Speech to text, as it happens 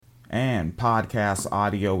and podcast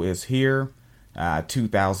audio is here.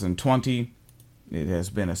 2020. It has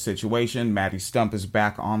been a situation. Maddie Stump is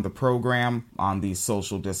back on the program on the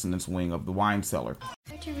social dissonance wing of the wine cellar.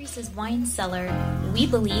 At Teresa's Wine Cellar, we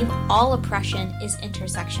believe all oppression is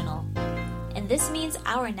intersectional. And this means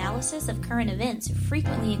our analysis of current events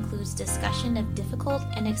frequently includes discussion of difficult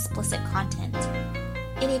and explicit content.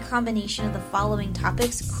 Any combination of the following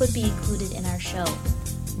topics could be included in our show: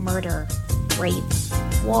 murder, rape,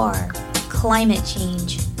 war, climate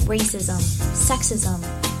change, racism, sexism,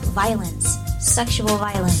 violence, sexual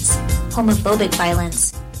violence, homophobic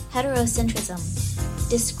violence, heterocentrism,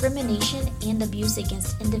 discrimination and abuse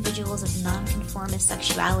against individuals of nonconformist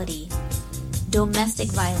sexuality, domestic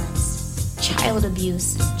violence, child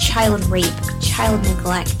abuse, child rape, child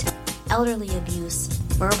neglect, elderly abuse,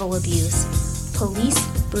 verbal abuse, police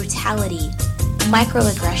brutality,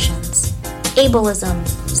 microaggressions, ableism,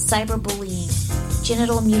 cyberbullying,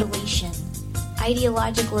 genital mutilation,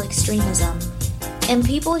 ideological extremism, and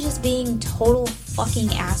people just being total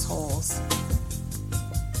fucking assholes.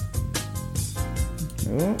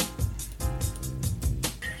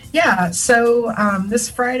 Yeah, so this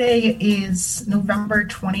Friday is November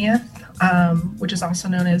 20th, which is also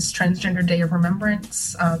known as Transgender Day of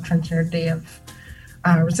Remembrance, Transgender Day of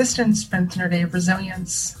Resistance, Transgender Day of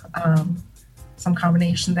Resilience, some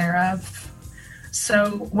combination thereof.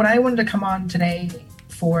 So what I wanted to come on today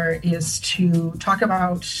for is to talk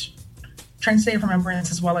about Trans Day of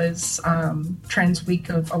Remembrance as well as Trans Week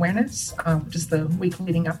of Awareness, which is the week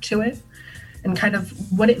leading up to it, and kind of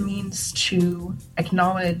what it means to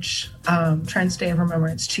acknowledge Trans Day of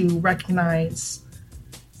Remembrance, to recognize.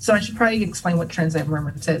 So I should probably explain what Trans Day of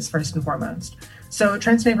Remembrance is first and foremost. So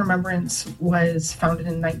Trans Day of Remembrance was founded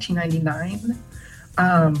in 1999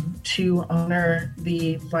 to honor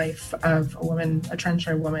the life of a woman, a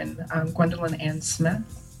transgender woman, Gwendolyn Ann Smith,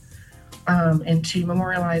 and to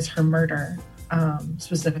memorialize her murder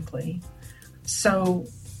specifically. So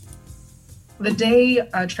the day,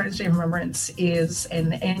 Trans Day of Remembrance, is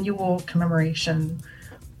an annual commemoration,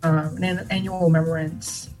 an annual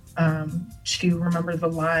remembrance to remember the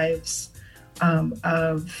lives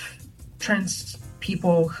of trans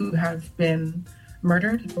people who have been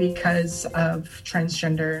murdered because of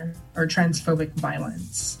transgender or transphobic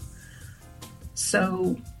violence.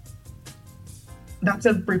 So that's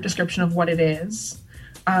a brief description of what it is.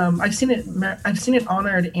 I've seen it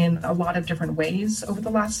honored in a lot of different ways over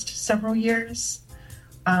the last several years.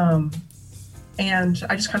 And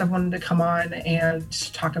I just kind of wanted to come on and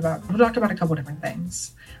talk about a couple different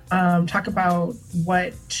things. Talk about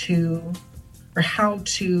how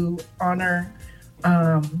to honor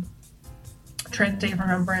Trans Day of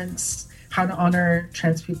Remembrance, how to honor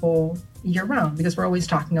trans people year round, because we're always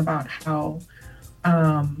talking about how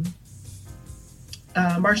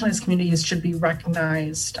marginalized communities should be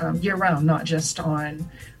recognized year round, not just on,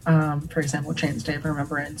 for example, Trans Day of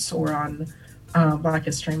Remembrance or on Black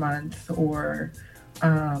History Month or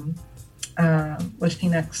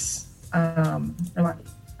Latinx,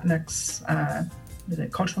 is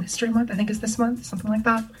it Cultural History Month? I think is this month, something like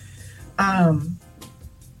that.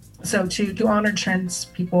 So to honor trans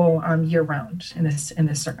people year round in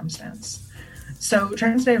this circumstance. So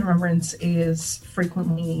Trans Day of Remembrance is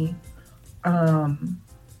frequently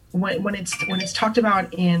when it's talked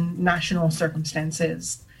about in national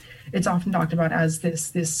circumstances, it's often talked about as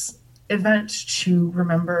this event to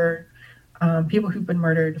remember people who've been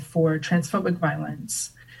murdered for transphobic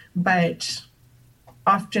violence. But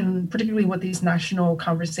often, particularly with these national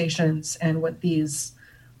conversations and with these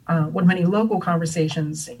what many local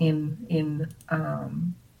conversations in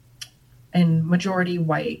majority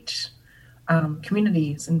white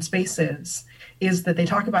communities and spaces, is that they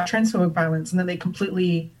talk about transphobic violence and then they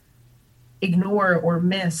completely ignore or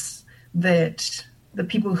miss that the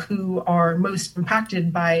people who are most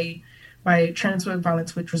impacted by transphobic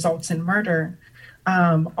violence, which results in murder,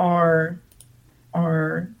 are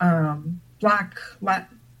Black,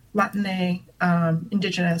 Latina,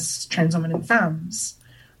 Indigenous, trans women, and femmes.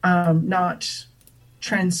 Not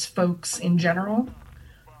trans folks in general.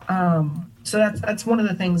 So that's one of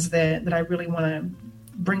the things that I really want to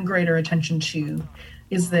bring greater attention to,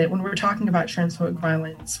 is that when we're talking about transphobic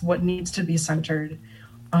violence, what needs to be centered,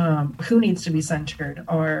 who needs to be centered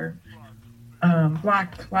are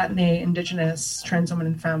Black, Latina, Indigenous, trans women,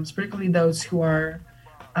 and femmes, particularly those who are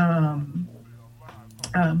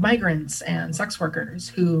migrants and sex workers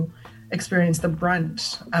who experience the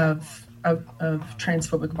brunt of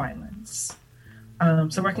transphobic violence.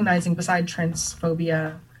 So recognizing beside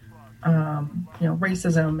transphobia,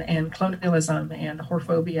 racism and colonialism and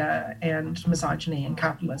whorephobia and misogyny and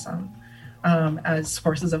capitalism, as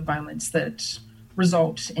sources of violence that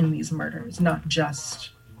result in these murders, not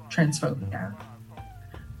just transphobia.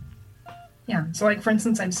 Yeah, so like for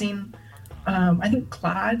instance, I've seen, I think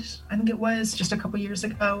GLAAD, I think it was just a couple years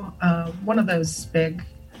ago, one of those big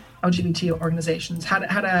LGBT organizations had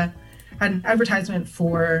an advertisement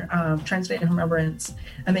for Trans Day of Remembrance,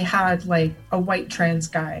 and they had like a white trans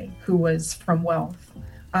guy who was from Wealth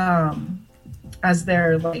as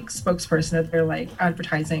their like spokesperson of their like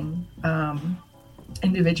advertising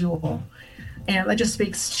individual, and that just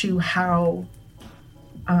speaks to how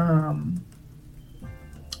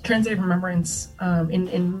Trans Day of Remembrance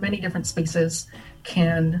in many different spaces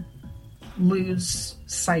can lose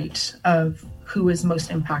sight of who is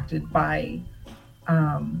most impacted by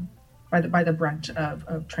the brunt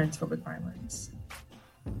of transphobic violence.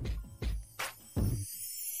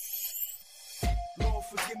 Lord,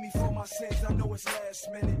 forgive me for my sins. I know it's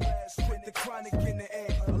last minute. With the chronic in the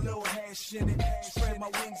air, a little hash in it. Spread my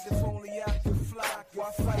wings if only I could fly.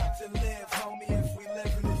 Why fight to live, homie? If we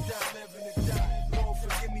live in the die. Lord,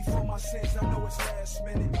 forgive me for my sins. I know it's last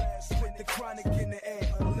minute. With the chronic in the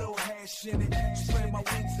air, a little hash in it. Spread my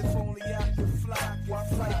wings if only I could fly. Why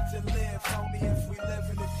fight to live, homie? If we live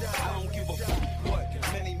in the die. I don't give a fuck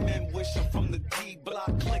what many men wish. I'm from the D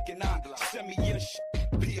block, clicking on. Send me your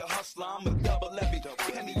shit. Be a hustler, I'm a double levy.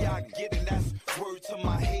 Penny I get, and that's word to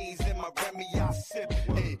my haze and my Remy I sip.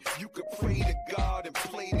 Hey, you could pray to God and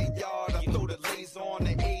play the yard. I throw the laser on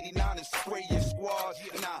the 89 and spray your squad.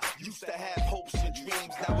 And I used to have hopes and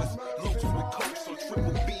dreams. Now it's lopes with coats or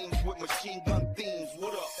triple beams with machine gun themes.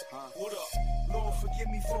 What up? What up? Lord, forgive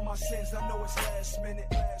me for my sins. I know it's last minute.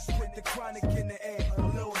 With the chronic in the air, a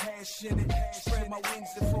little hash in it. Spread my wings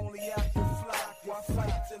if only I could fly. Why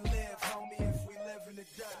fight to live, homie? If we live in the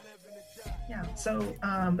die. Yeah, so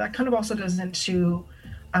that kind of also goes into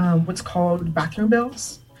what's called bathroom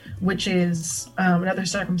bills, which is another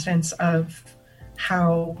circumstance of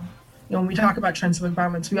how, you know, when we talk about transphobic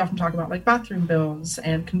violence, we often talk about like bathroom bills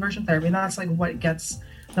and conversion therapy, and that's like what gets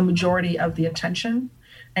the majority of the attention.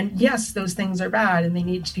 And yes, those things are bad and they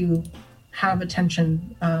need to have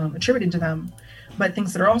attention attributed to them, but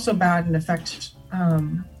things that are also bad and affect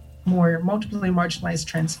more multiply marginalized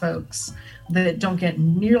trans folks that don't get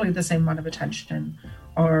nearly the same amount of attention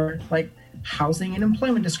are like housing and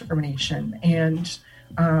employment discrimination and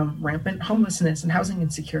rampant homelessness and housing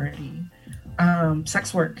insecurity,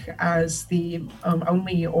 sex work as the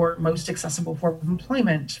only or most accessible form of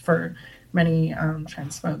employment for many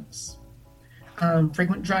trans folks,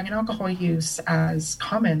 frequent drug and alcohol use as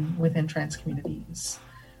common within trans communities,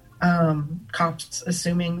 cops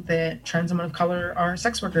assuming that trans women of color are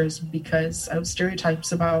sex workers because of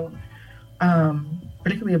stereotypes about,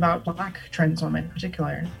 particularly about Black trans women in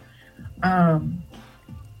particular.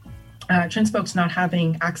 Trans folks not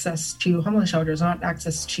having access to homeless shelters, not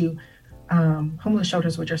access to homeless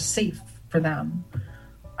shelters which are safe for them.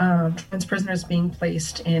 Trans prisoners being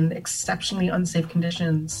placed in exceptionally unsafe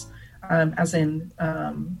conditions, as in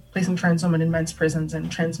placing trans women in men's prisons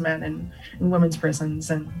and trans men in women's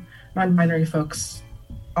prisons, and non-binary folks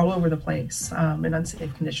all over the place in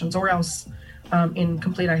unsafe conditions, or else in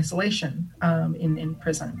complete isolation in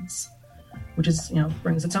prisons, which is, you know,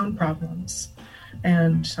 brings its own problems.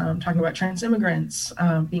 And talking about trans immigrants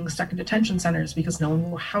being stuck in detention centers because no one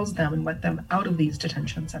will house them and let them out of these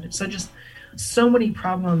detention centers. So just so many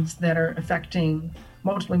problems that are affecting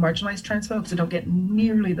multiply marginalized trans folks that don't get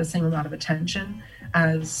nearly the same amount of attention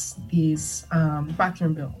as these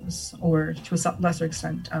bathroom bills, or to a lesser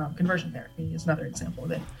extent, conversion therapy is another example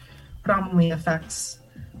that predominantly affects,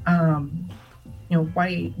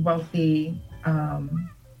 white, wealthy,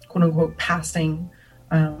 quote unquote, passing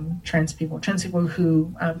trans people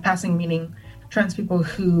who, passing meaning trans people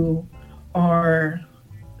who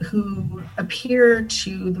appear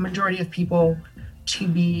to the majority of people to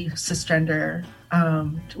be cisgender,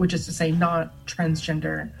 which is to say not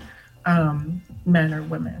transgender men or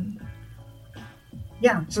women.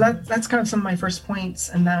 Yeah, so that's kind of some of my first points,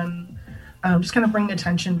 and then just kind of bring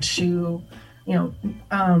attention to,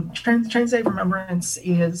 Trans Day of Remembrance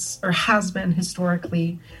is, or has been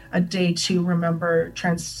historically, a day to remember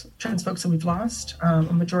trans folks that we've lost, a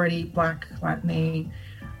majority Black, Latina,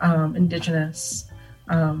 Indigenous,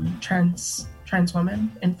 trans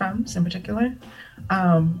women and femmes in particular.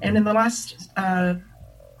 And in the last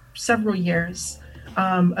several years,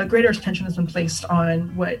 a greater attention has been placed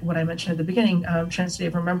on what I mentioned at the beginning, Trans Day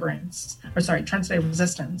of Remembrance, Trans Day of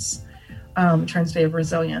Resistance, Trans Day of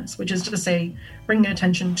Resilience, which is to say, bringing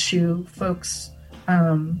attention to folks,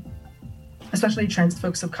 especially trans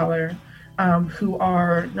folks of color, who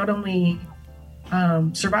are not only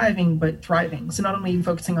surviving but thriving. So not only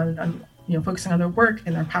focusing on focusing on their work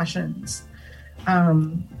and their passions.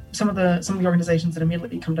 Some of the organizations that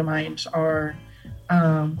immediately come to mind are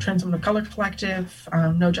Trans Women of Color Collective,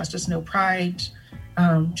 No Justice, No Pride,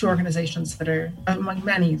 two organizations that are among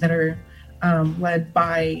many that are led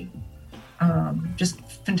by just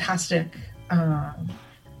fantastic. I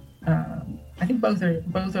think both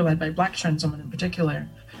are led by Black trans women in particular.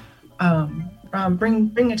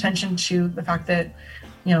 Bring attention to the fact that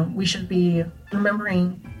we should be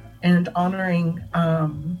remembering and honoring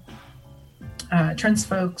trans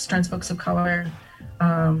folks of color,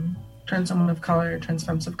 trans women of color, trans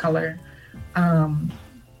femmes of color,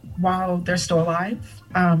 while they're still alive,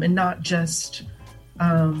 and not just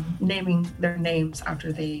naming their names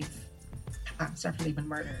after they've passed, after they've been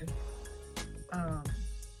murdered.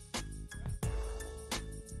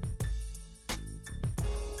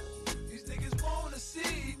 These niggas wanna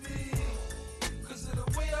see me 'cause of the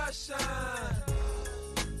way I shine,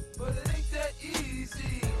 but it ain't that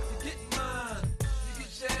easy to get mine. You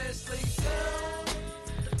get your ass laid down.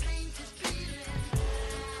 The paint is peeling,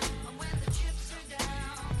 and when the chips are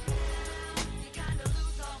down, you kinda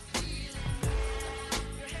lose all feeling.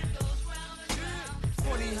 Your head goes round and round.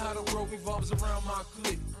 Funny how the world revolves around my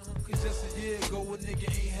clique. 'Cause just a year ago a nigga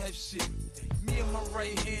ain't have shit. Me and my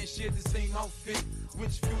right hand shared the same outfit,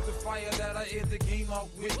 which fueled the fire that I aired the game out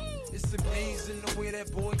with. It's amazing the way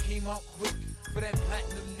that boy came out quick. For that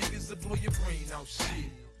platinum niggas to blow your brain out, shit.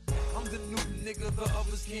 I'm the new nigga the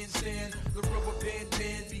others can't stand. The rubber band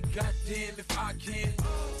man, be goddamn if I can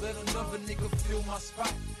let another nigga fill my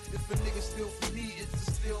spot. If a nigga steal for me, it's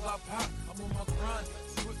a steal I pop. I'm on my grind,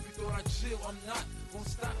 so if you thought I chill, I'm not gonna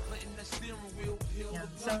stop letting that steering wheel peel. Yeah.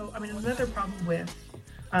 So, another problem with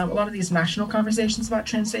a lot of these national conversations about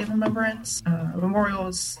Trans Day of Remembrance,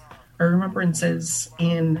 memorials or remembrances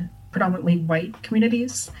in predominantly white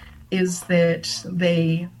communities, is that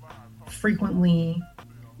they frequently,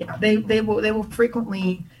 they will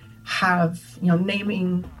frequently have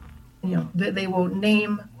naming, they will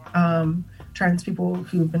name trans people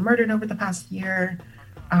who've been murdered over the past year,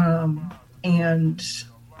 and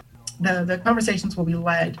the conversations will be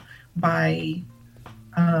led by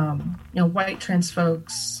white trans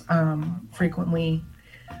folks frequently.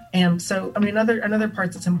 And so another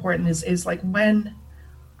part that's important is like when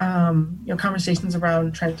conversations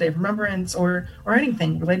around Trans Day of Remembrance or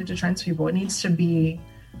anything related to trans people, it needs to be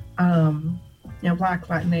Black,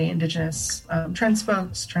 Latina, Indigenous, trans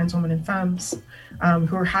folks, trans women and femmes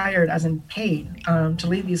who are hired as in paid to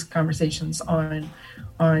lead these conversations on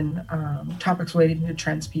topics relating to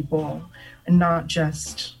trans people, and not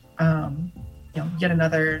just yet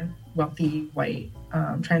another wealthy white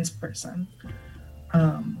trans person.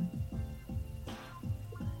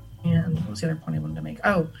 And what was the other point I wanted to make?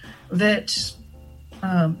 Oh, that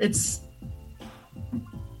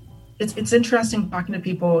it's interesting talking to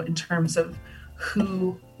people in terms of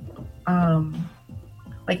who,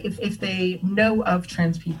 like if they know of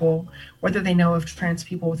trans people, whether they know of trans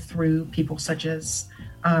people through people such as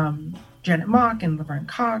Janet Mock and Laverne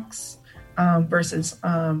Cox, versus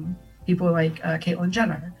people like Caitlyn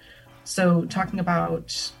Jenner. So talking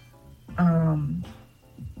about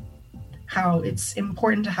how it's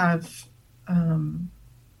important to have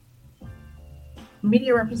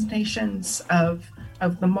media representations of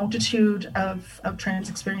the multitude of trans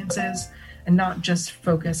experiences, and not just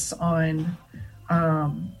focus on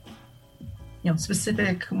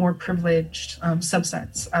specific, more privileged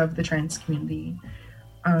subsets of the trans community,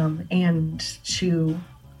 and to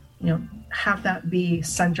have that be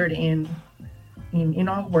centered in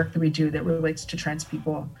all work that we do that relates to trans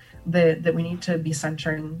people, that we need to be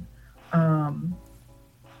centering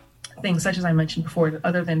things such as I mentioned before,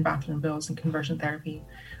 other than bathroom bills and conversion therapy,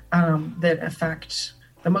 that affect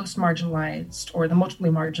the most marginalized or the multiply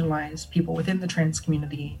marginalized people within the trans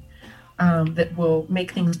community, that will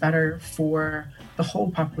make things better for the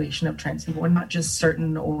whole population of trans people, and not just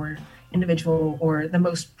certain or individual or the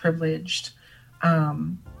most privileged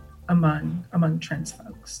among trans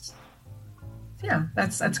folks. So yeah,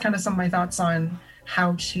 that's kind of some of my thoughts on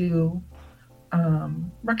how to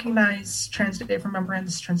recognize Trans Day of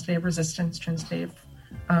Remembrance, Trans Day of Resistance, Trans Day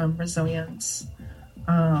of Resilience,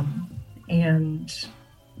 and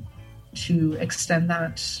to extend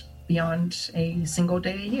that beyond a single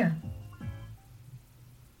day a year.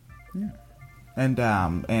 Yeah.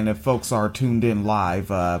 And if folks are tuned in live,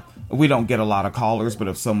 we don't get a lot of callers, but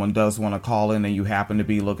if someone does want to call in and you happen to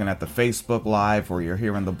be looking at the Facebook Live or you're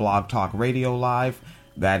hearing the Blog Talk Radio Live,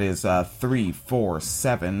 that is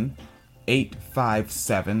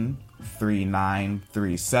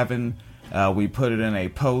 347-857-3937. We put it in a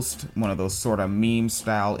post, one of those sort of meme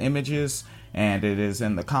style images, and it is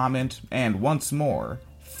in the comment. And once more,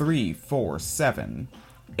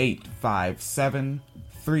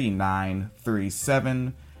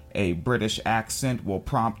 347-857-3937. A British accent will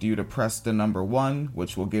prompt you to press the number 1,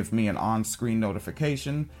 which will give me an on-screen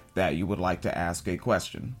notification that you would like to ask a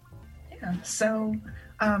question. Yeah. So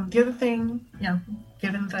the other thing,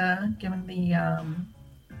 given the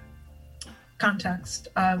context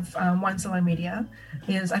of Wine Cellar Media,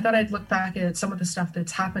 is I thought I'd look back at some of the stuff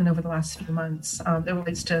that's happened over the last few months that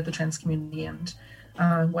relates to the trans community and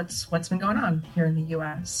what's been going on here in the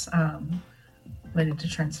U.S. Related to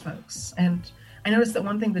trans folks. And I noticed that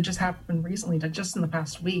one thing that just happened recently, just in the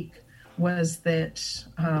past week, was that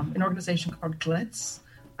an organization called GLITZ,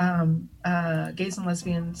 gays and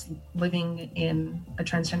lesbians living in a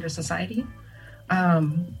transgender society,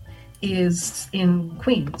 is in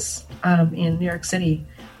Queens, in New York City.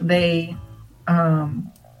 The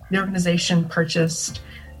organization purchased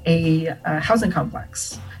a housing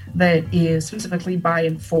complex that is specifically by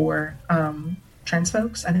and for trans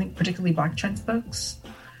folks, I think particularly Black trans folks.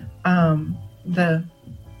 The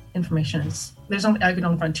information is, I could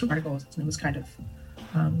only find 2 articles, and it was kind of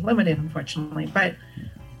limited, unfortunately, but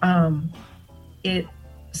it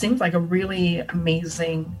seems like a really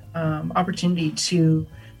amazing opportunity to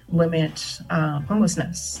limit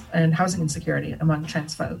homelessness and housing insecurity among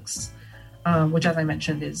trans folks, which, as I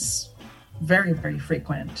mentioned, is very, very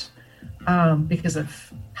frequent because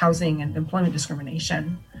of housing and employment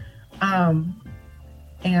discrimination.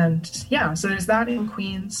 And yeah, so there's that in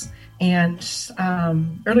Queens. And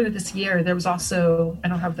earlier this year, there was also, I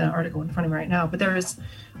don't have the article in front of me right now, but there was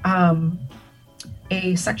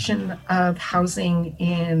a section of housing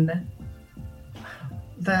in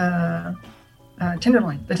the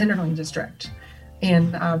Tenderloin district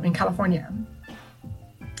in California,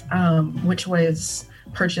 which was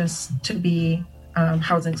purchased to be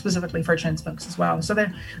housing specifically for trans folks as well. So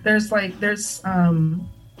there's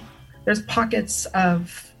pockets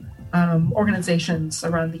of organizations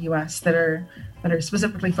around the U.S. that are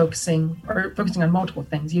specifically focusing on multiple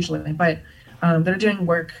things usually, but that are doing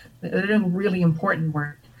work. They're doing really important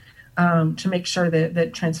work to make sure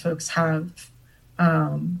that trans folks have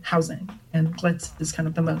housing, and GLITZ is kind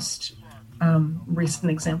of the most recent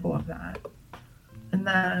example of that. And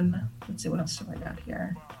then let's see, what else do I got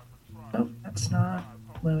here? Oh, that's not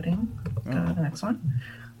loading. Go to the next one.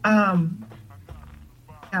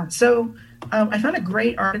 So I found a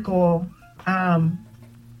great article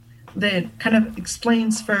that kind of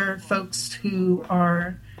explains for folks who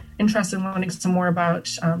are interested in learning some more about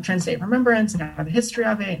Trans Day of Remembrance and kind of the history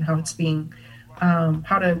of it and how it's being,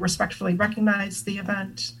 how to respectfully recognize the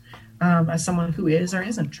event as someone who is or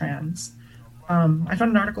isn't trans. I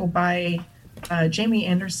found an article by Jamie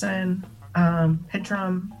Anderson,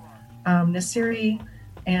 Hedram Nassiri,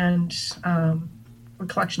 and a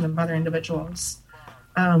collection of other individuals.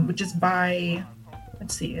 Which is by,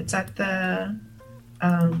 let's see, it's at the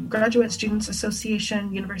Graduate Students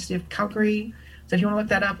Association, University of Calgary. So if you want to look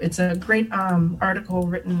that up, it's a great article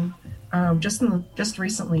written just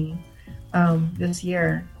recently this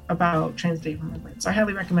year about Trans Day of Remembrance. So I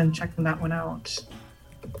highly recommend checking that one out.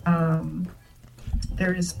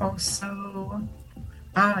 There is also,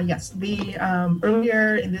 yes, the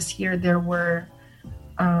earlier in this year there were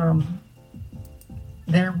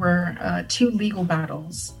 2 legal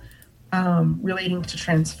battles relating to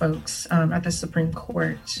trans folks at the Supreme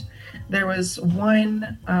Court. There was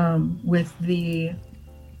one with it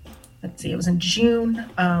was in June.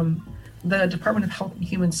 The Department of Health and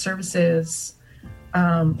Human Services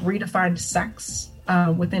redefined sex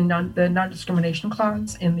within the non-discrimination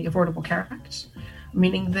clause in the Affordable Care Act,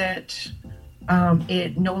 meaning that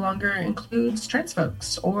it no longer includes trans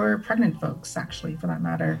folks or pregnant folks, actually, for that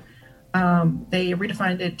matter. They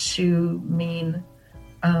redefined it to mean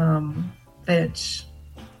that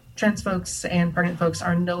trans folks and pregnant folks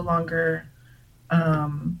are no longer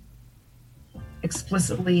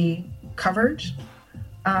explicitly covered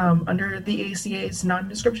under the ACA's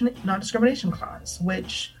non-discrimination clause,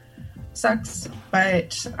 which sucks,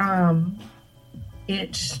 but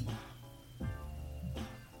it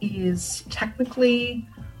is technically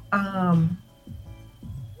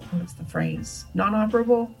what's the phrase?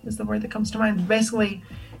 Non-operable is the word that comes to mind. Basically,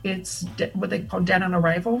 it's what they call dead on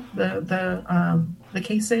arrival. The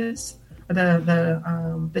case is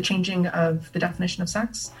the changing of the definition of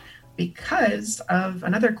sex because of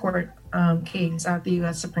another court case at the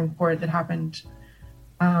U.S. Supreme Court that happened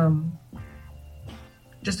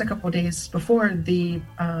just a couple of days before the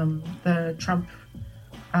Trump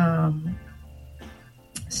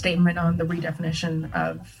statement on the redefinition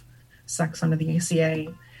of sex under the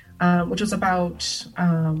ACA. Which was about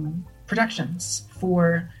protections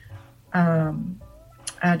for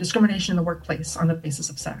discrimination in the workplace on the basis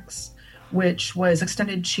of sex, which was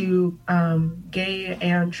extended to gay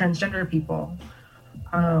and transgender people,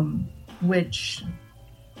 which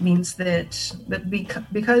means that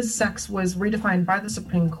because sex was redefined by the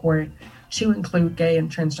Supreme Court to include gay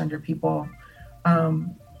and transgender people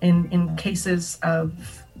in cases of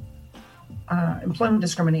employment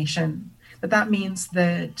discrimination, that means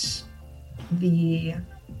that the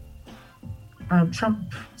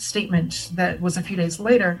Trump statement that was a few days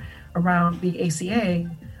later around the ACA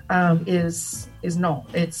is null.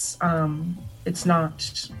 It's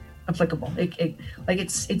not applicable.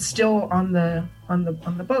 It's still on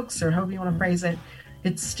the books, or however you want to phrase it.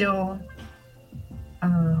 It's still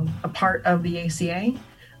a part of the ACA,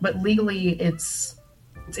 but legally it's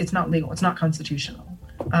not legal. It's not constitutional,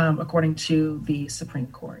 according to the Supreme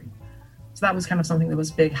Court. So that was kind of something that was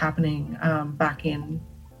big happening back in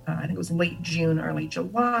I think it was late June, early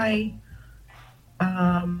July.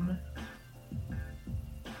 Then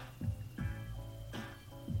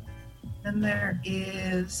there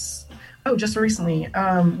is, just recently,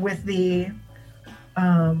 with the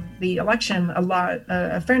election,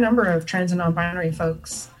 a fair number of trans and non-binary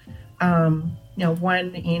folks,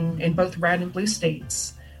 one in both red and blue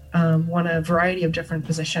states, won a variety of different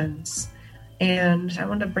positions. And I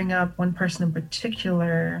wanted to bring up one person in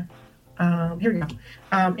particular. Here we go.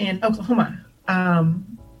 In Oklahoma,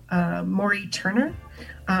 Maury Turner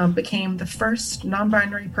became the first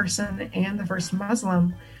non-binary person and the first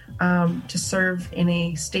Muslim to serve in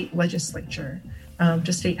a state legislature,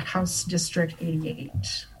 to State House District 88.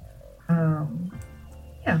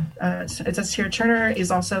 It says here, Turner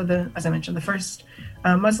is also as I mentioned, the first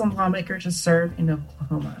Muslim lawmaker to serve in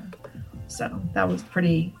Oklahoma. So that was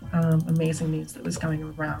pretty amazing news that was going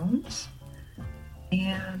around.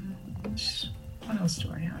 And what else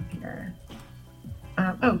do I have here?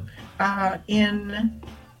 In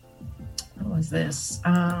what was this?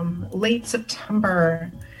 Late September,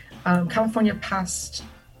 California passed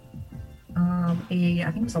I think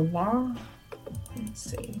it was a law. Let's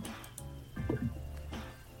see.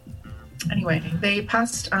 Anyway, they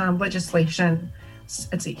passed legislation.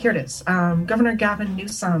 Let's see, here it is. Governor Gavin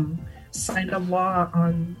Newsom signed a law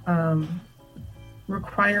on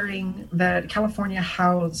requiring that California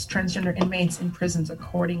house transgender inmates in prisons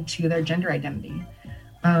according to their gender identity.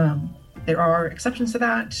 There are exceptions to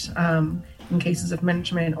that in cases of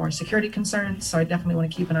management or security concerns, so I definitely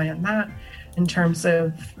want to keep an eye on that in terms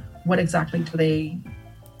of what exactly do they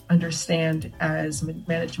understand as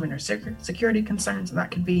management or security concerns, and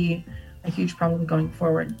that could be a huge problem going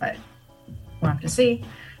forward, but we'll have to see.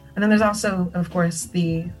 And then there's also, of course,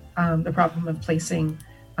 the problem of placing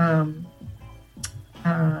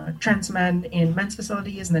trans men in men's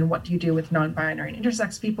facilities, and then what do you do with non-binary and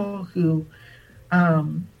intersex people who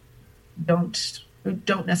don't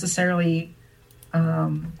necessarily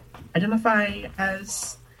identify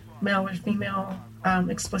as male or female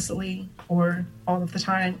explicitly or all of the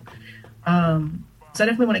time. So I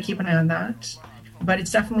definitely want to keep an eye on that, but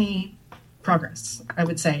it's definitely progress, I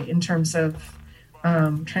would say, in terms of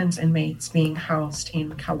trans inmates being housed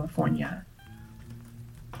in California.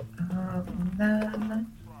 Then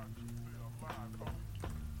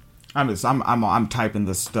I'm typing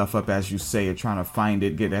this stuff up as you say it, trying to find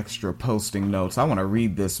it, get extra posting notes. I want to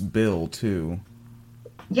read this bill too.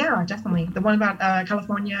 Yeah, definitely. The one about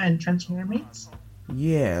California and transgender inmates?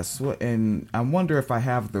 Yes, and I wonder if I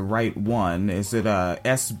have the right one. Is it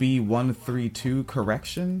SB 132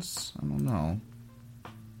 corrections? I don't know.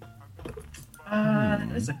 That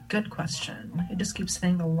is a good question. It just keeps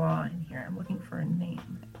saying the law in here. I'm looking for a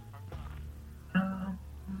name.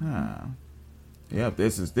 Yep,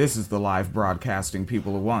 this is the live broadcasting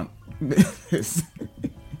people want.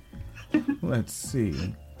 Let's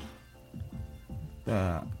see.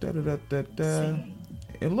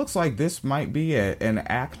 It looks like this might be an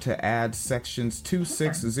act to add sections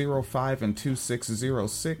 2605 and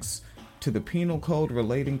 2606 to the Penal Code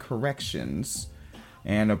relating corrections,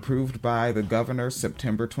 and approved by the governor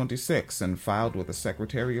September 26 and filed with the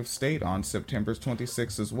Secretary of State on September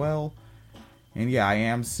 26 as well. And yeah, I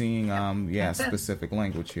am seeing specific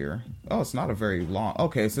language here. Oh, it's not a very long.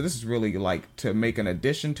 Okay, so this is really like to make an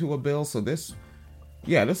addition to a bill. So this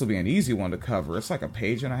will be an easy one to cover. It's like a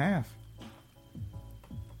page and a half.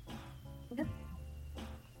 Yep.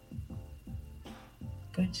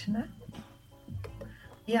 Good to know.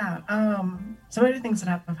 Yeah. Some of the things that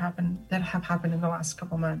have happened in the last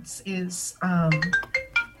couple months is a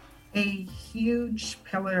huge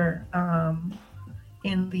pillar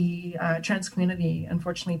in the trans community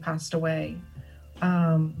unfortunately passed away.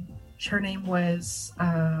 Her name was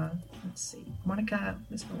let's see, Monica,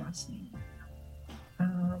 what is her last name?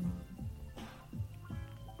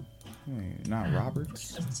 Not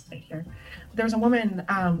Roberts. Doesn't say here. There was a woman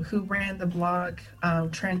who ran the blog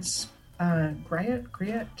Trans Griot,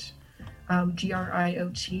 Griot.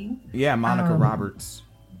 Yeah, Monica Roberts.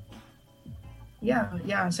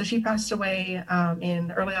 Yeah. So she passed away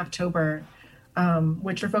in early October,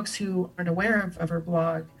 which for folks who aren't aware of her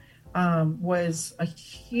blog, was a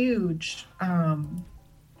huge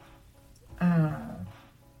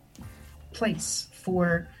place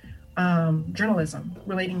for journalism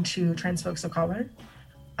relating to trans folks of color.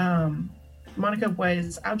 Monica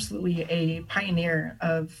was absolutely a pioneer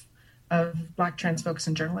of Black trans folks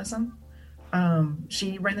in journalism.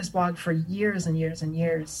 She ran this blog for years and years and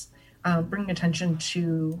years, bringing attention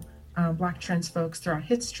to Black trans folks throughout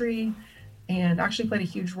history, and actually played a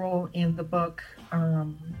huge role in the book. What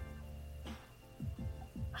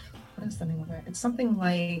is the name of it? It's something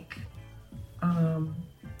like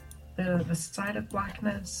the side of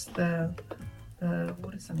Blackness. The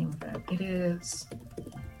what is the name of it? It is.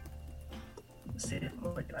 Let's see.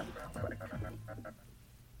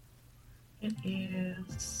 It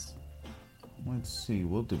is. Let's see.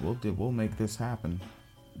 We'll make this happen.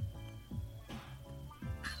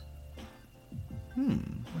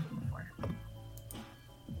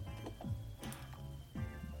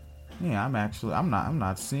 Yeah, I'm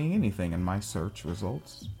not seeing anything in my search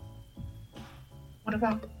results. What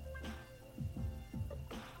about?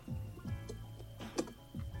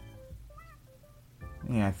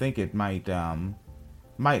 Yeah, I think it might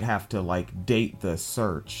have to like date the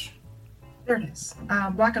search. There it is.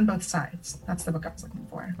 Black on Both Sides. That's the book I was looking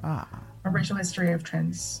for. A Racial History of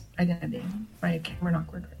Trans Identity by Cameron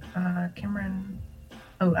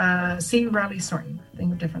C. Riley Sorting.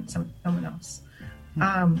 Think of different someone else.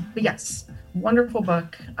 But yes, wonderful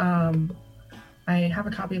book. I have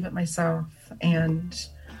a copy of it myself, and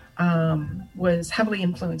was heavily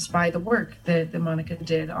influenced by the work that Monica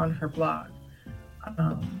did on her blog.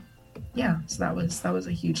 So that was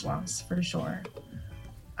a huge loss for sure.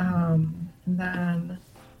 And then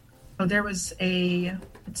there was a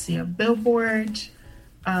billboard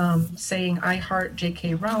saying "I heart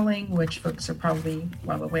J.K. Rowling," which folks are probably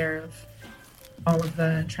well aware of all of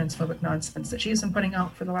the transphobic nonsense that she's been putting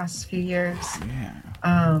out for the last few years.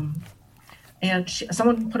 Yeah. And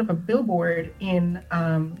someone put up a billboard in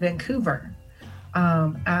Vancouver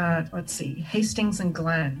at, Hastings and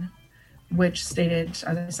Glen, which stated,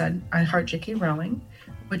 as I said, "I heart J.K. Rowling,"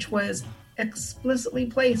 which was explicitly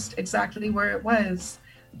placed exactly where it was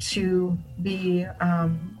to be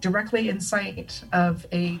directly in sight of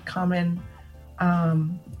a common,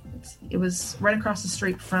 it was right across the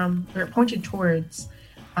street from, or it pointed towards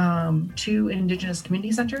two Indigenous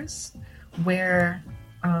community centers where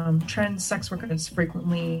trans sex workers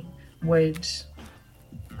frequently would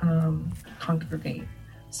congregate.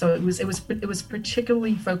 So it was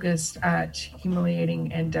particularly focused at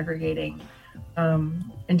humiliating and degrading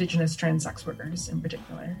Indigenous trans sex workers in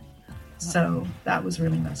particular. So that was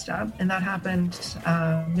really messed up, and that happened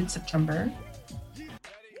mid-September.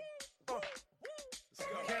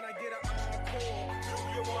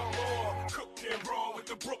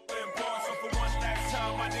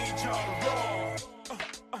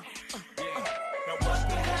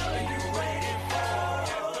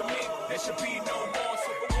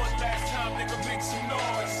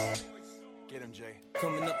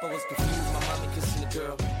 Coming up, I was confused. My mommy kissing the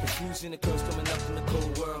girl. Confusion occurs coming up in the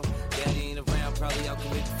cold world. Daddy ain't around, probably out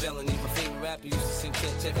committing felony. My favorite rapper used to sing,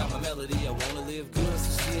 can't check out my melody. I wanna live good,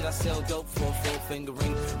 so shit, I sell dope for a 4-finger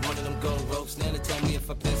ring. One of them gold ropes. Nana told me if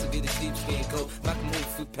I pass, I get a sheepskin coat. If I can move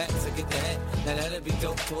through packs, I get the hat. Now that'd be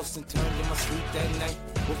dope. Tossed and turned in my sleep that night.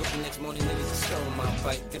 Woke up the next morning, niggas just stole my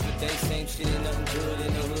bike. Different day, same shit, ain't nothing good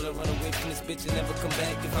in the hood. I run away from this bitch and never come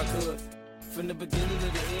back if I could. From the beginning to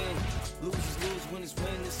the end, lose is lose, win is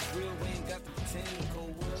win. This is real, we ain't got to pretend.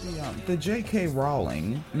 Cold world. The J.K.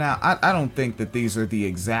 Rowling. Now, I don't think that these are the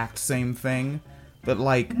exact same thing, but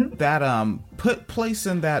like that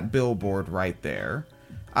placing that billboard right there.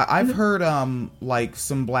 I've heard like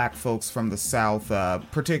some black folks from the South,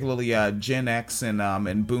 particularly Gen X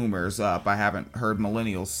and boomers. I haven't heard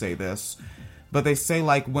millennials say this, but they say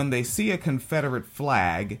like when they see a Confederate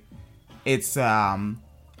flag, it's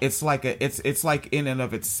like in and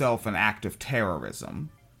of itself an act of terrorism.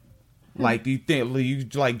 Like, do you think you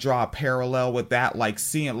like draw a parallel with that? Like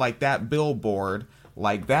seeing like that billboard,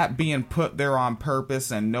 like that being put there on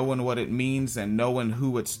purpose and knowing what it means and knowing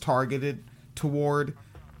who it's targeted toward,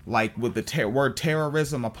 like would the word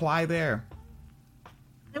terrorism apply there?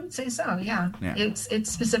 I would say so. Yeah.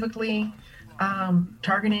 It's specifically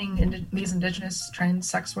targeting these indigenous trans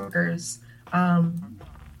sex workers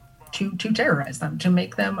to terrorize them, to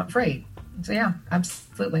make them afraid. So yeah,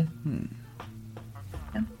 absolutely.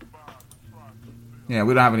 Yeah. Yeah,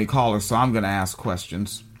 we don't have any callers, so I'm going to ask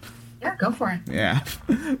questions. Yeah, go for it. Yeah,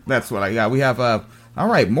 that's what I got. We have, all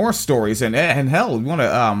right, more stories. And hell, we want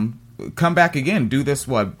to come back again. Do this,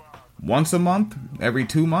 what, once a month? Every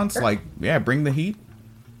 2 months? Sure. Like, yeah, bring the heat.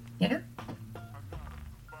 Yeah.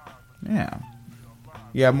 Yeah.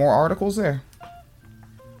 You have more articles there?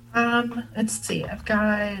 Let's see. I've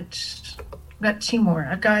got two more.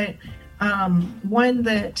 I've got one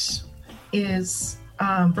that is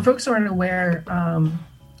for folks who aren't aware.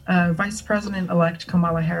 Vice President-elect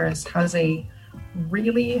Kamala Harris has a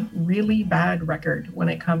really, really bad record when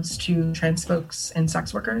it comes to trans folks and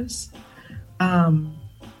sex workers. Let's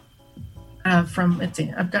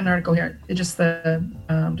see. I've got an article here. It's just the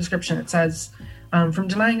description. It says. From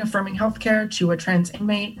denying affirming healthcare to a trans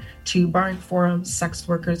inmate to barring forums sex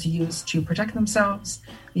workers use to protect themselves,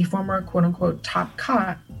 the former quote-unquote top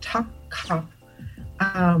cop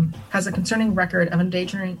has a concerning record of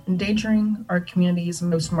endangering our community's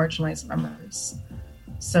most marginalized members.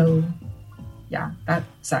 So, yeah, that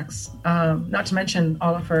sucks. Not to mention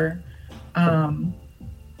all of her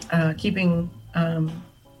keeping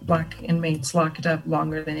Black inmates locked up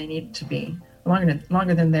longer than they need to be.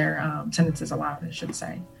 Longer than their sentences allowed, I should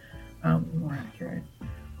say. More accurate.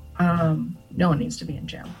 No one needs to be in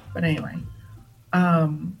jail. But anyway.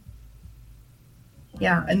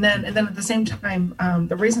 Yeah, and then at the same time,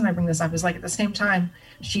 the reason I bring this up is like at the same time,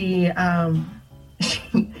 she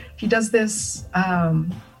does this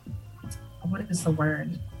what is the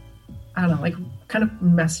word? I don't know, like kind of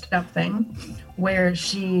messed up thing where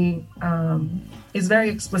she is very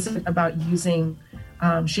explicit about using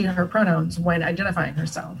she, her pronouns when identifying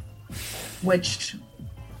herself, which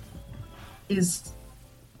is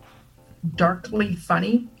darkly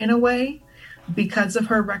funny in a way because of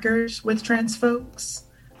her record with trans folks.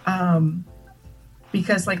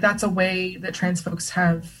 Because like that's a way that trans folks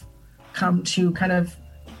have come to kind of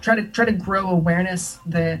try to grow awareness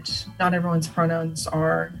that not everyone's pronouns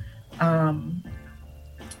are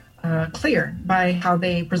clear by how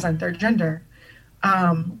they present their gender.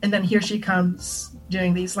 And then here she comes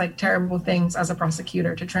doing these like terrible things as a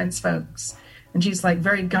prosecutor to trans folks. And she's like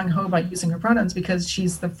very gung-ho about using her pronouns because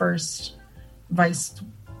she's the first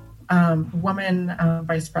woman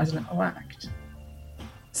vice president-elect.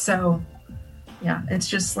 So yeah, it's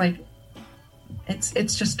just like,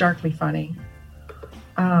 it's just darkly funny.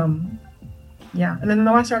 Yeah, and then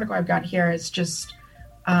the last article I've got here is just,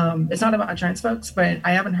 it's not about trans folks, but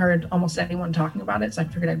I haven't heard almost anyone talking about it, so I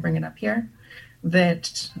figured I'd bring it up here.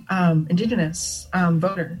 That indigenous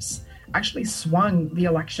voters actually swung the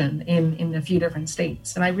election in a few different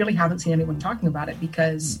states, and I really haven't seen anyone talking about it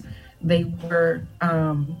because they weren't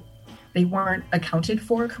accounted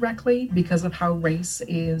for correctly because of how race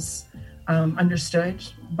is understood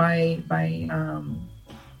by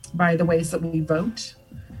the ways that we vote.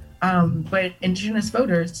 But indigenous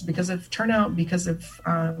voters, because of turnout, because of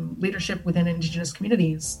leadership within indigenous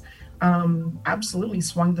communities, absolutely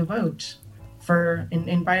swung the vote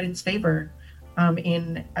in Biden's favor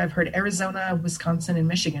I've heard Arizona, Wisconsin, and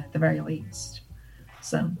Michigan at the very least.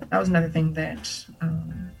 So that was another thing that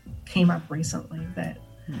came up recently that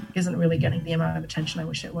isn't really getting the amount of attention I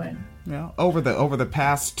wish it would. Yeah, over the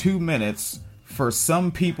past 2 minutes, for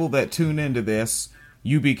some people that tune into this,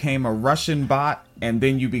 you became a Russian bot and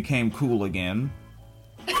then you became cool again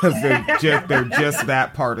because they're just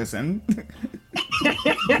that partisan.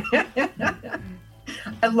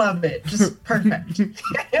 I love it. Just perfect.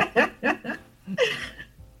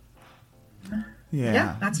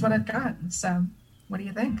 Yeah, that's what I've got. So, what do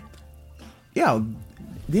you think? Yeah,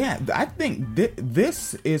 I think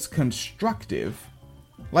this is constructive.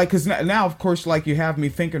 Like, because now, of course, like, you have me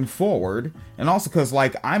thinking forward. And also because,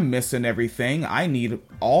 like, I'm missing everything. I need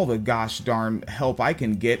all the gosh darn help I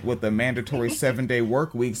can get with the mandatory 7-day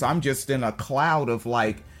work weeks. I'm just in a cloud of,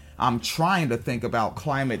 like, I'm trying to think about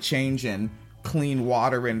climate change and clean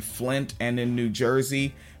water in Flint and in New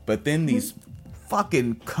Jersey. But then these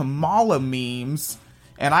fucking Kamala memes.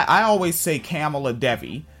 And I always say Kamala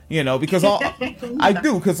Devi. You know, because I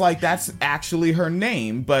do, because, like, that's actually her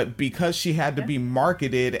name, but because she had to be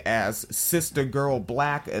marketed as Sister Girl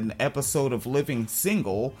Black, an episode of Living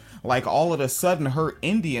Single, like, all of a sudden her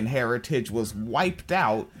Indian heritage was wiped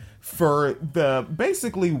out for the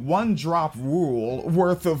basically one drop rule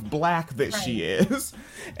worth of black that she is.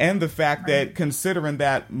 And the fact that, considering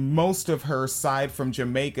that most of her side from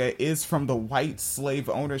Jamaica is from the white slave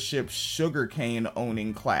ownership sugarcane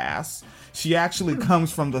owning class, she actually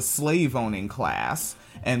comes from the slave owning class.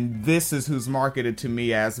 And this is who's marketed to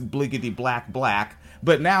me as bliggity black black.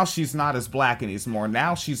 But now she's not as black anymore.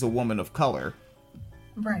 Now she's a woman of color.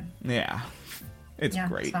 Right. Yeah. It's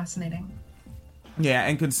great. It's fascinating. Yeah,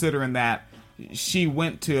 and considering that she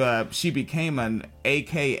became an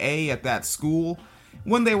AKA at that school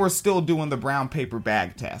when they were still doing the brown paper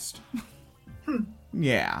bag test.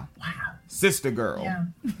 Yeah. Wow. Sister girl. Yeah.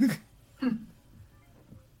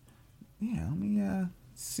 Yeah, let me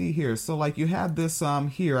see here. So like you had this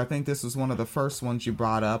here, I think this was one of the first ones you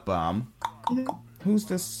brought up. Who's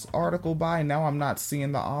this article by? Now I'm not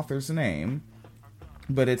seeing the author's name.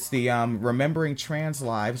 But it's the Remembering Trans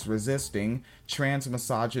Lives, Resisting Trans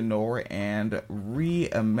Misogynoir, and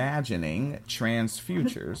Reimagining Trans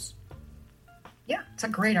Futures. Yeah, it's a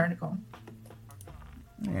great article.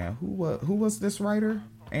 Yeah, who was this writer?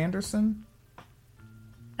 Anderson?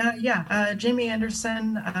 Jamie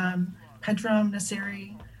Anderson, Pedram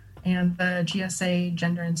Nassiri, and the GSA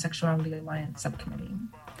Gender and Sexuality Alliance Subcommittee.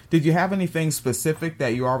 Did you have anything specific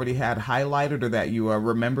that you already had highlighted or that you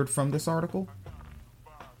remembered from this article?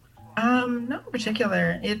 Not in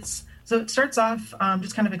particular. It starts off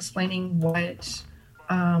just kind of explaining what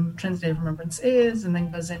Trans Day of Remembrance is, and then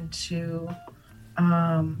goes into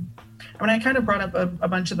I kind of brought up a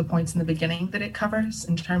bunch of the points in the beginning that it covers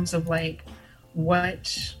in terms of like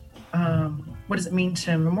what does it mean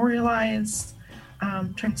to memorialize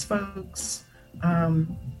trans folks,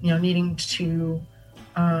 needing to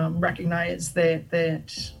recognize that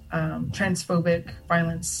transphobic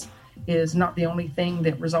violence is not the only thing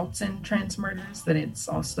that results in trans murders, that it's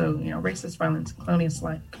also, racist violence,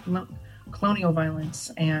 colonial violence,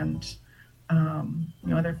 and,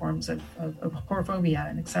 other forms of homophobia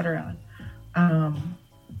and et cetera.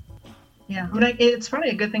 It's probably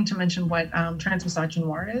a good thing to mention what trans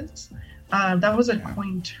misogynoir is. That was a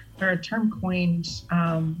term coined,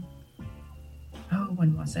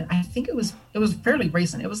 when was it? I think it was fairly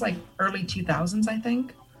recent. It was like early 2000s, I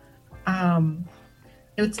think.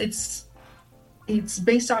 It's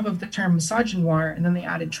based off of the term misogynoir, and then they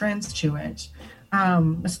added trans to it.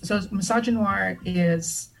 So misogynoir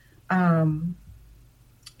is a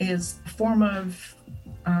form of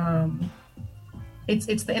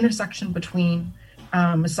it's the intersection between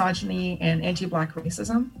misogyny and anti-Black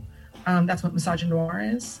racism. That's what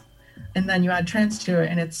misogynoir is. And then you add trans to it,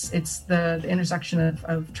 and it's the intersection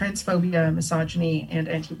of transphobia, misogyny, and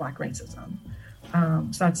anti-Black racism.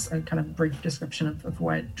 So that's a kind of brief description of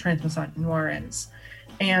what trans misogynoir is.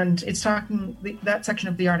 And it's that section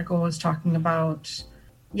of the article is talking about,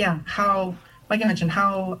 how, like I mentioned,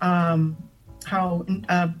 how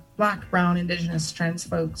Black, brown, Indigenous trans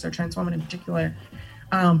folks, or trans women in particular,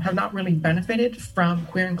 have not really benefited from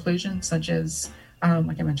queer inclusion, such as,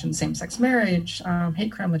 like I mentioned, same-sex marriage,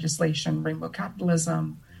 hate crime legislation, rainbow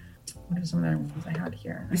capitalism. What are some other ones I had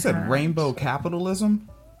here? You said rainbow capitalism?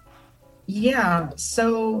 Yeah,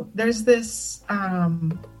 so there's this,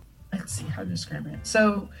 let's see how to describe it.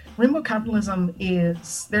 So rainbow capitalism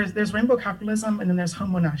is, there's rainbow capitalism, and then there's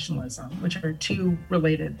homo nationalism, which are two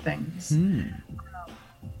related things.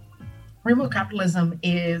 Rainbow capitalism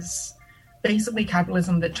is basically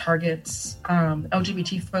capitalism that targets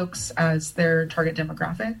LGBT folks as their target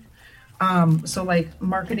demographic. So like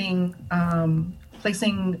marketing,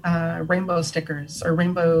 placing rainbow stickers or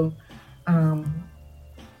rainbow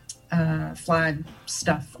flag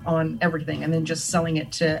stuff on everything, and then just selling it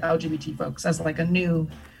to LGBT folks as like a new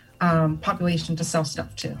population to sell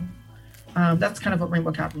stuff to. That's kind of what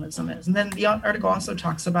rainbow capitalism is. And then the article also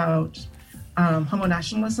talks about homo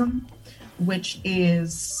nationalism, which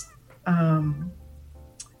is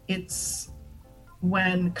it's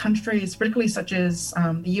when countries, particularly such as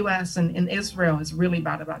the US and Israel is really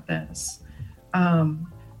bad about this,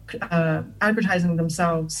 advertising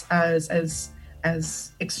themselves as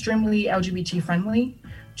extremely LGBT friendly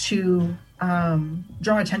to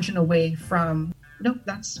draw attention away from, nope,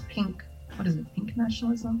 that's pink. What is it? Pink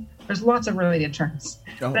nationalism? There's lots of related terms.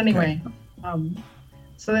 But anyway,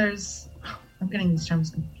 so there's, I'm getting these terms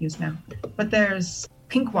confused now, but there's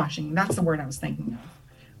pink washing. That's the word I was thinking of.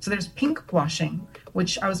 So there's pink washing,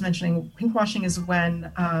 which I was mentioning. Pink washing is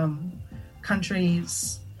when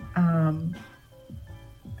countries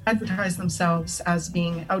advertise themselves as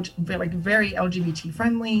being very LGBT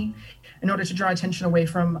friendly in order to draw attention away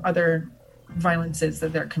from other violences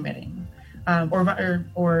that they're committing, or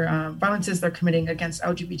violences they're committing against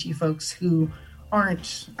LGBT folks who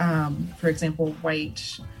aren't, for example,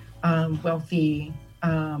 white, wealthy,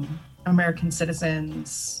 American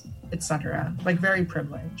citizens, etc., like very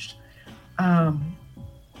privileged. And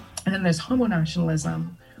then there's homonationalism,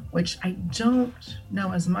 which I don't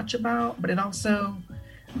know as much about, but it also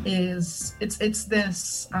is, it's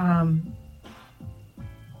this,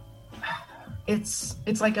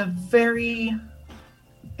 it's like a very,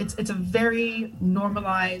 it's a very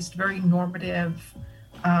normalized, very normative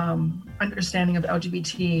understanding of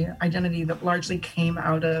LGBT identity that largely came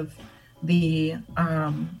out of the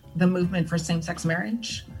movement for same-sex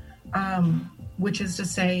marriage, which is to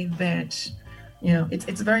say that, you know,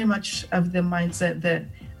 it's very much of the mindset that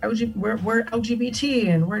we're LGBT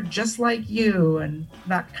and we're just like you, and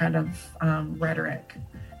that kind of rhetoric,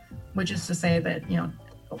 which is to say that, you know,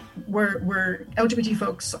 we're LGBT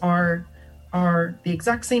folks are the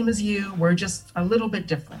exact same as you. We're just a little bit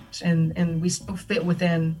different, and we still fit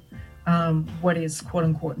within what is quote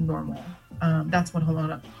unquote normal. That's what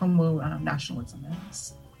homo nationalism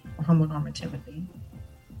is, or homonormativity.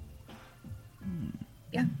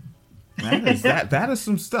 Yeah. That is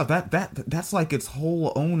some stuff that's like its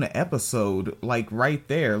whole own episode, like right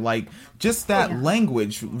there, like just that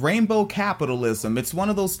language, rainbow capitalism. It's one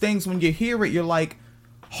of those things when you hear it, you're like,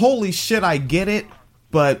 holy shit, I get it,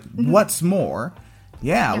 but what's more?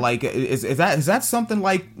 Yeah, like is that something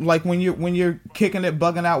like when you're kicking it,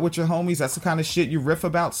 bugging out with your homies? That's the kind of shit you riff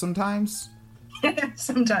about sometimes.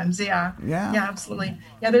 Sometimes, yeah, absolutely.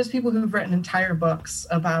 Yeah, there's people who've written entire books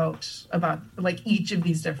about like each of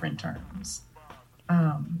these different terms.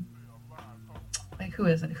 Like who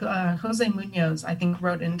is it? Jose Munoz, I think,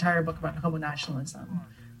 wrote an entire book about homonationalism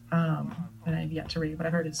that I've yet to read, but I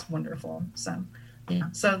heard it's wonderful. So yeah,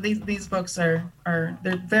 so these books are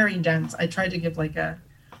they're very dense. I tried to give like a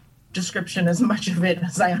description as much of it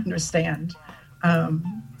as I understand. So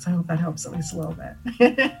I hope that helps at least a little bit.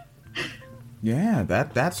 Yeah,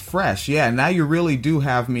 that's fresh. Yeah, now you really do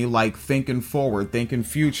have me like thinking forward, thinking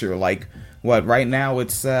future. Like what? Right now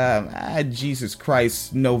it's Jesus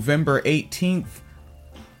Christ, November 18th.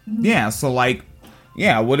 Yeah, so like,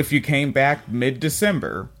 yeah, what if you came back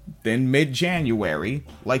mid-December, then mid-January?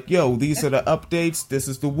 Like, yo, these are the updates. This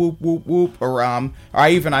is the whoop whoop whoop. Or I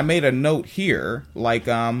made a note here, like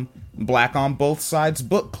Black on Both Sides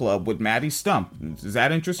book club with Maddie Stump. Does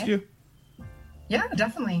that interest you? Yeah,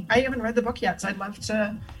 definitely. I haven't read the book yet, so I'd love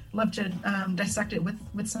to dissect it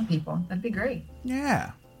with some people. That'd be great.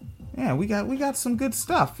 Yeah, we got some good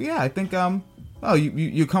stuff. Yeah, I think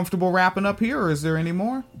you comfortable wrapping up here, or is there any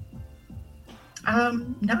more?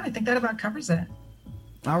 No, I think that about covers it.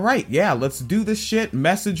 All right, yeah, let's do this shit.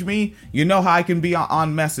 Message me. You know how I can be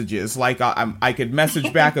on messages. Like I could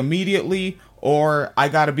message back immediately, or I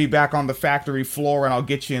got to be back on the factory floor and I'll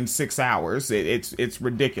get you in 6 hours. It's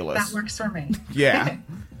ridiculous. That works for me. Yeah.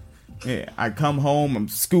 Yeah, I come home, I'm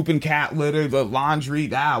scooping cat litter, the laundry.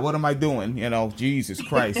 What am I doing? You know, Jesus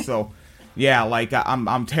Christ. So, yeah, like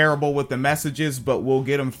I'm terrible with the messages, but we'll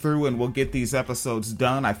get them through and we'll get these episodes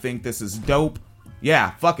done. I think this is dope.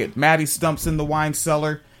 Yeah, fuck it. Maddie Stump's in the wine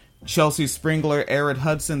cellar. Chelsea Springler, Arid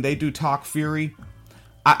Hudson, they do Talk Fury.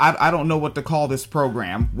 I don't know what to call this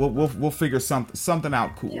program. We'll figure something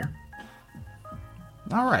out cool. Yeah.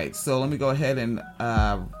 All right, so let me go ahead and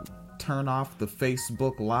turn off the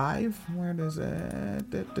Facebook Live. Where does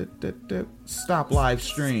it? Stop live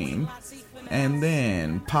stream. And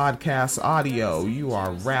then podcast audio. You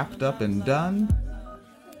are wrapped up and done.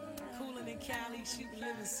 Coolin' in Cali, she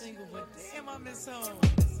living single, but damn, I miss home.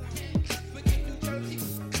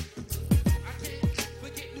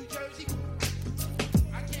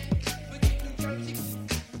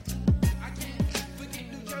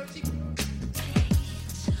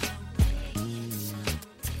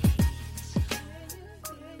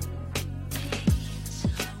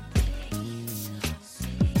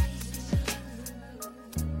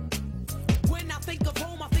 When I think of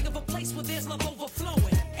home, I think of a place where there's love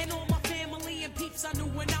overflowing. And all my family and peeps I knew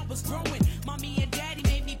when I was growing. Mommy and daddy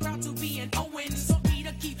made me proud to be an Owen. So me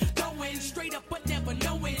to keep going, straight up but never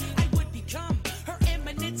knowing I would become her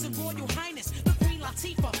eminence and royal highness, the Queen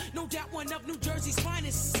Latifah, no doubt one of New Jersey's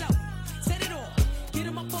finest. So, set it all, get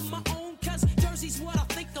 'em up on my own, cause Jersey's what I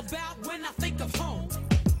think about when I think of home.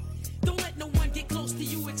 Don't let no one get close to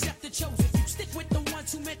you except the chosen. You stick with the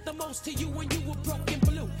ones who meant the most to you when you were broken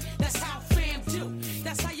blue. That's how fam do.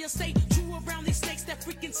 That's how you stay true around these snakes that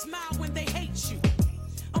freaking smile when they hate you.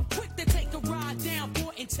 I'm quick to take a ride down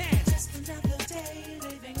Borton Town. Just another day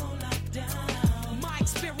living on lockdown. My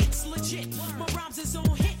experience legit. My rhymes is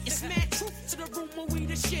on hit. It's mad truth to the room where we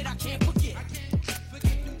the shit I can't forget. I can't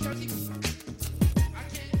forget New Jersey. I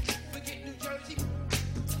can't forget New Jersey.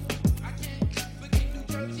 I can't forget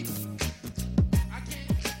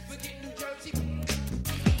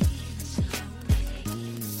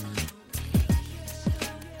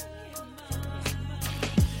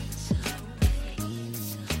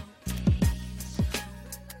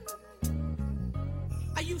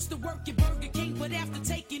to work at Burger King, but after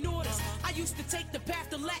taking orders, I used to take the path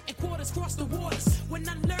to Latin quarters, cross the waters. When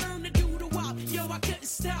I learned to do the wop, yo, I couldn't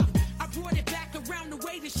stop. I brought it back around the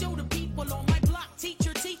way to show the people on my block.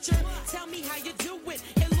 Teacher, tell me how you do it.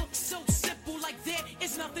 It looks so simple, like there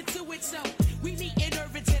is nothing to it. So we meet in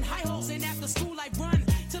Irvington, high halls, and after school I run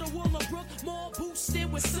to the Willowbrook Mall,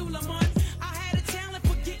 boosting with Suleiman. I had a talent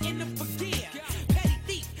for getting to forget. Petty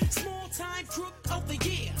thief, small time crook of the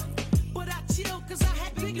year. But I chill cause I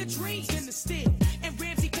had bigger dreams than the steal. And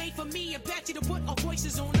Ramsey paid for me and Patsy to put our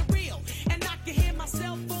voices on the reel. And I could hear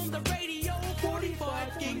myself on the radio.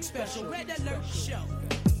 45 King Special, Red Alert Show.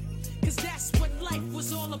 Cause that's what life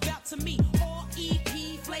was all about to me. All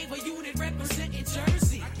EP flavor unit representing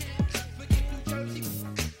Jersey. I can't forget New Jersey.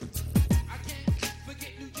 I can't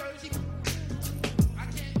forget New Jersey. I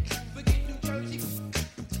can't forget New Jersey.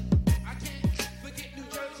 I can't forget New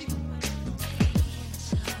Jersey.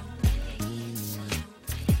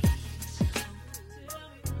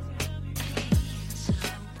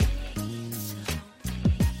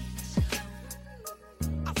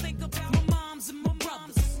 I think about my moms and my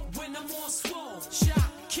brothers when I'm on swole. Shot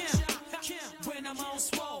Kim when I'm on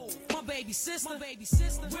swole. My baby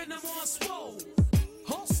sister when I'm on swole.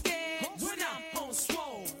 Hosted when I'm on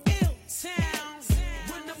swole. Ill Town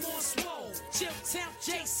when I'm on swole. Chill Town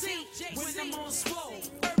JC when I'm on swole.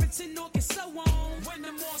 Irvington, North and so on when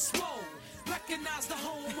I'm on swole. Recognize the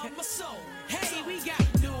home of my soul. Hey, we got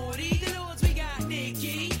Naughty, the Lords, we got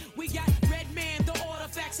Nikki, we got Redman, the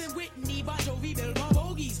Artifacts, and Whitney, Bon Jovi, Bill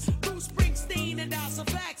Bogies, Bruce Springsteen, and Dasa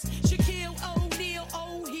Facts, Shaquille O'Neal,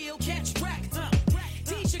 O'Heal, Catch Crack,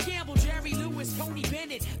 Tisha Campbell, Jerry Lewis, Tony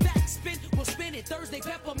Bennett, Backspin, we'll spin it, Thursday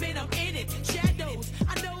Peppermint, I'm in it, Shadows,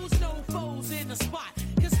 I knows no foes in the spot,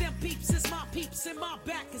 cause them peeps is my peeps, and my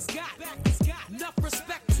back is got enough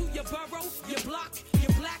respect to your borough, your block,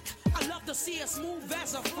 your black. I love to see us move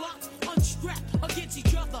as a flock, unstrapped against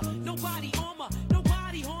each other. Nobody armor,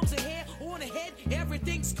 nobody harms a hair on the head.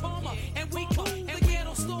 Everything's calmer, and we cool. And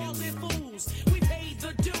ghetto stars and fools. We paid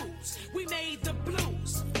the dues, we made the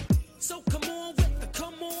blues. So come on,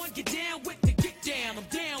 get down with the get down. I'm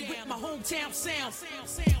down with my hometown sound.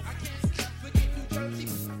 I can't forget New Jersey.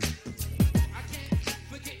 I can't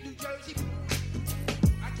forget New Jersey.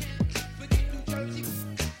 I can't forget New Jersey.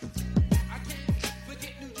 I can't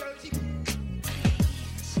forget New Jersey.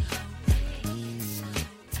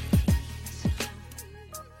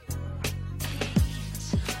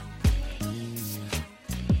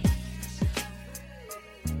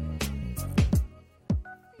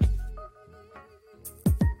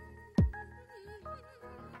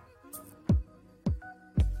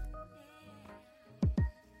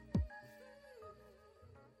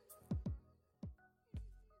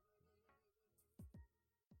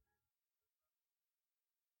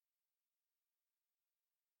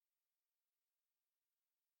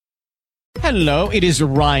 Hello, it is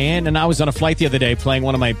Ryan, and I was on a flight the other day playing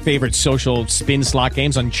one of my favorite social spin slot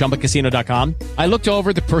games on ChumbaCasino.com. I looked over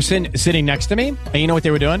at the person sitting next to me, and you know what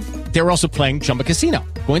they were doing? They were also playing Chumba Casino.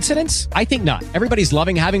 Coincidence? I think not. Everybody's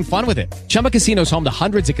loving having fun with it. Chumba Casino is home to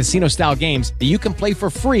hundreds of casino-style games that you can play for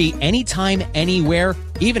free anytime, anywhere,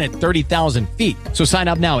 even at 30,000 feet. So sign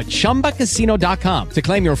up now at ChumbaCasino.com to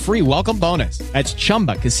claim your free welcome bonus. That's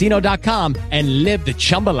ChumbaCasino.com and live the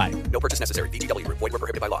Chumba life. No purchase necessary. VGW. Void where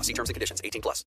prohibited by law. See terms and conditions. 18+.